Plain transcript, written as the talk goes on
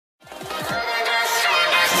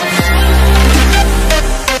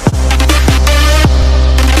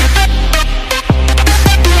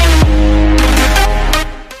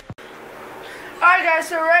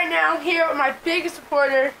biggest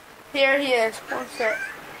supporter. Here he is. One sec.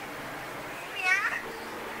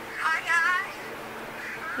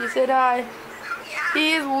 He said hi. Yeah.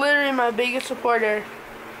 He is literally my biggest supporter.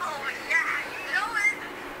 Oh, yeah, I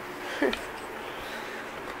know it.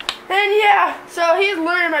 And yeah, so he's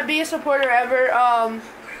literally my biggest supporter ever.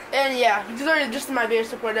 And yeah, he's literally just my biggest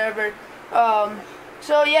supporter ever.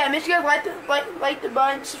 So yeah, make sure you guys like the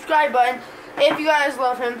button, subscribe button, if you guys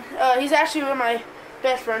love him. He's actually one of my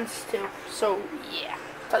best friends too. So yeah,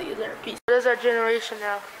 tell you later. Peace. What is our generation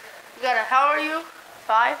now? You got a, how are you?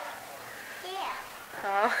 5?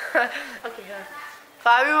 Yeah. Okay,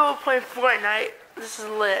 5-year-old playing Fortnite. This is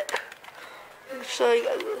lit. Let me show you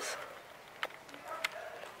guys this.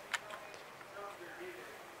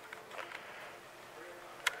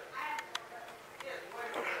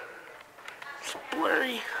 It's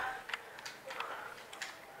blurry.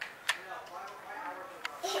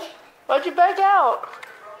 Why'd you back out?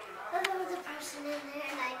 There was a person in there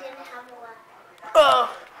and I didn't have a weapon. Oh,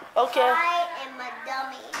 okay. I am a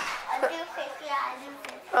dummy. I do 50, I do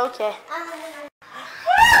 50. Okay. I'm gonna...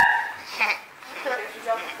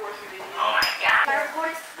 Oh my god.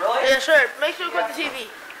 Really? Yeah, sure. Make sure you put the TV.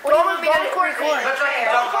 Don't record me. Looks like you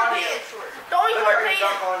dunk on you. Don't Looks record like me. you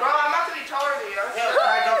dunk on Bro, you. I'm about to be taller than you. Yeah, can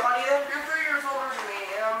I dunk on you then? You're 3 years older than me,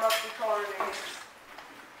 and I'm about to be taller than you.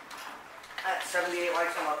 I had 78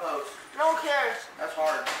 likes on my post. No one cares. That's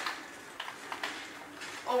hard.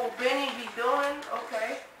 Oh, Benny be doing?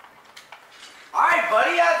 Okay. Alright,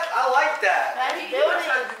 buddy, I like that. That's He doing must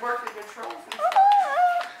it. have worked the controls and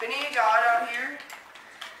stuff. Benny and God out here.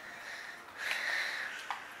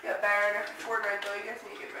 Get better at Fortnite though, you guys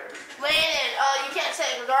need to get better. Landon, you can't say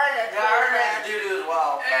it because Arden. Yeah, I heard that doo-doo as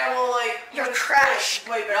well. And well, like, You're trash.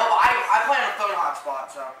 Way better. No, but I play on a phone hotspot,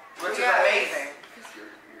 so. Which is Yeah. amazing.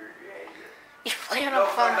 You're playing No, on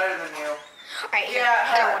I'm phone. better than you. Alright,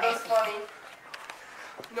 Yeah, that's funny.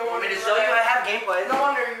 No Want wonder me to you show you run I have gameplay? No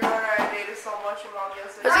wonder you run out of data so much and all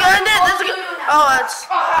this. Let's go in there. Let's go. Oh, that's.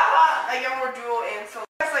 I get more dual and so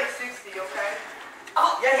that's like 60, okay?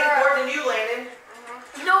 Oh, Yeah, he's more than you, Landon.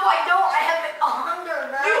 No, I don't. I have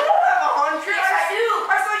 100, bro. You don't have 100. Yes, I do.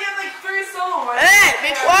 I saw you have like 3 solo ones. Hey,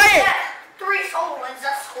 be quiet. Yeah. 3 solo wins.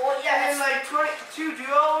 That's cool. And Yeah, then like 22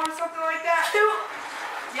 duo or something like that. 2.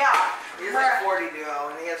 Yeah. He's like 40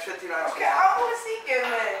 duo, and he has 59 Okay, squad. how was he getting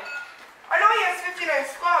in? I know he has 59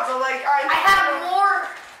 squads, but like I have more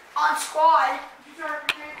on squad.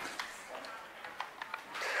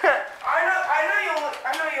 I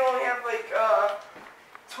know you only have like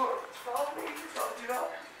 12 maybe, so do that.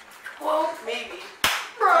 12. Maybe.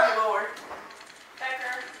 Bruh. Lower.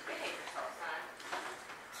 Becker, behave yourself, son.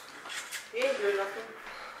 He ain't doing nothing.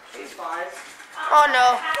 He's fine. Oh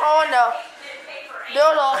no. Oh no.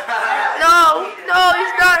 No, no. No,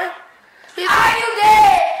 he's not. He's not. You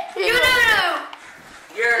did. You did.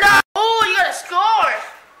 You're No. Oh, you gotta score.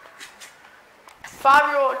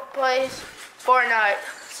 5-year-old plays Fortnite.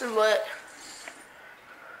 This is lit.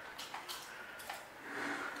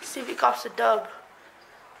 See if he cops a dub.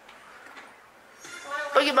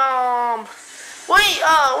 Boogie bomb. Wait.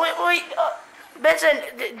 Benson,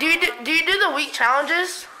 do you do the week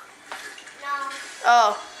challenges? No.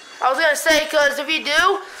 Oh, I was gonna say, cause if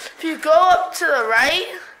you go up to the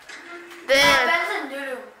right, then Benson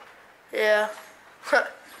doo-doo. yeah.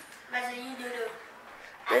 Benson, you doo-doo.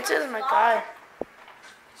 Benson's my guy.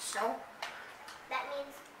 So? That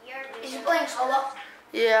means you're... Is he playing solo?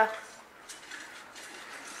 Yeah.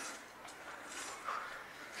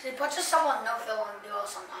 He puts us someone no fill on duo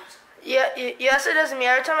sometimes. Yeah. Yes, it does me.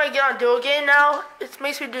 Every time I get on dual game now, it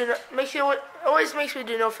always makes me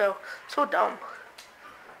do no fail. So dumb.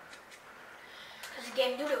 Cause the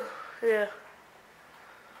game doo-doo. Yeah.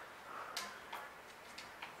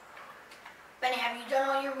 Benny, have you done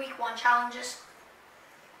all your week 1 challenges?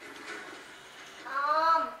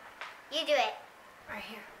 You do it. Right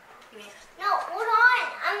here. Give me this. No, hold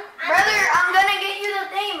on. Brother, I'm gonna get you the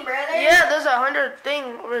thing, brother. Yeah, there's a 100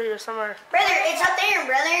 thing over here somewhere. Brother, it's up there,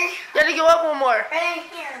 brother. You gotta go up one more. Right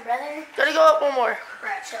here, brother. Gotta go up one more.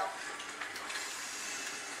 Right, chill.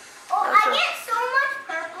 Oh, That's I right. get so much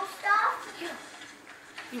purple stuff.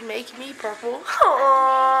 You make me purple.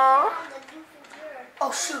 Aww.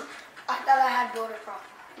 Oh shoot. I thought I had builder pro.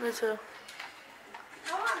 Me too.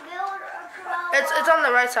 I want to build a pro. It's on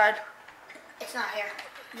the right side. It's not here.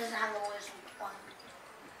 It doesn't have the list one.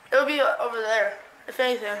 It'll be over there, if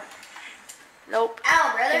anything. Nope. Ow,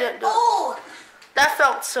 You brother. didn't do it. Oh! That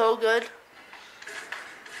felt so good.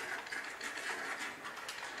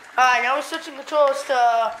 Alright, now we're switching controls to,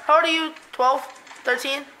 how old are you? 12?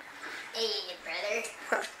 13? Hey, brother.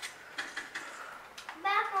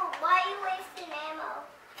 Baffle, why are you wasting ammo?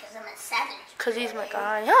 Because I'm a savage. Cause he's my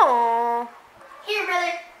guy. Oh. Here,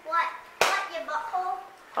 brother. What? What, you butthole?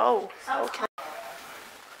 Oh. Okay.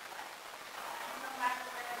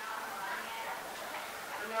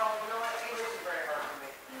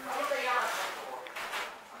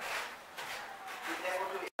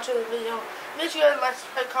 To the video. Make sure you guys like,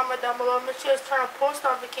 subscribe, comment down below. Make sure you guys turn on post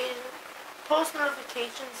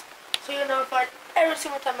notifications so you're notified every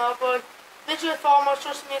single time I upload. Make sure you guys follow my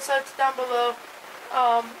social media sites down below.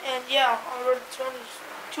 And yeah, on road to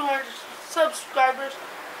 200 subscribers.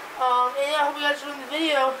 And yeah, I hope you guys enjoyed the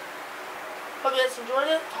video. Hope you guys enjoyed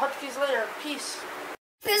it. Talk to you guys later. Peace.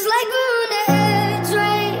 Feels like we're on the edge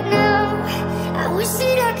right now. I wish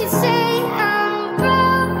that I could say